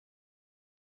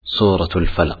سورة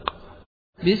الفلق.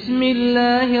 بسم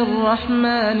الله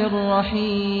الرحمن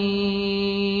الرحيم.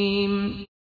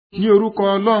 Ní orúkọ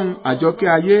Ọlọ́run àjọkẹ́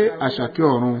ayé àṣàkẹ́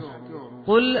ọ̀run.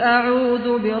 قل أعوذ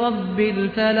برب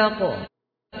الفلق.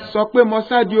 Sọ pé mo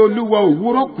sádi Olúwa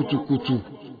òwúrọ̀ kùtùkùtù.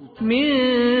 من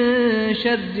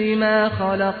شر ما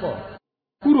خلق.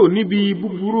 Kúrò níbi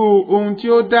búburú ohun tí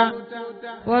ó dá.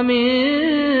 ومن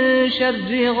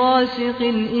شر غاسق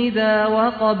إذا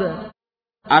وقب.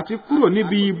 Àti kúrò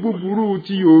níbi búburú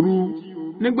ti òru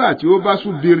nígbà tí ó bá ṣú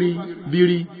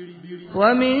biribiri.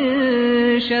 ومن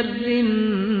شر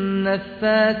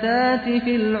النفاثات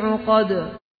في العقد.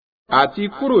 Àti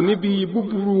kúrò níbi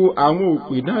búburú àwọn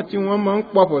òpìdán tí wọ́n máa ń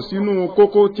pọ̀fọ̀ sínú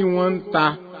kókó tí wọ́n ń ta.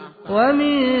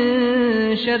 ومن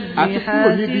شر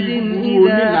حاسد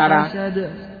إذا حسد.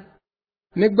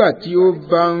 nígbà tí ó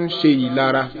bá ń ṣe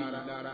ìlara.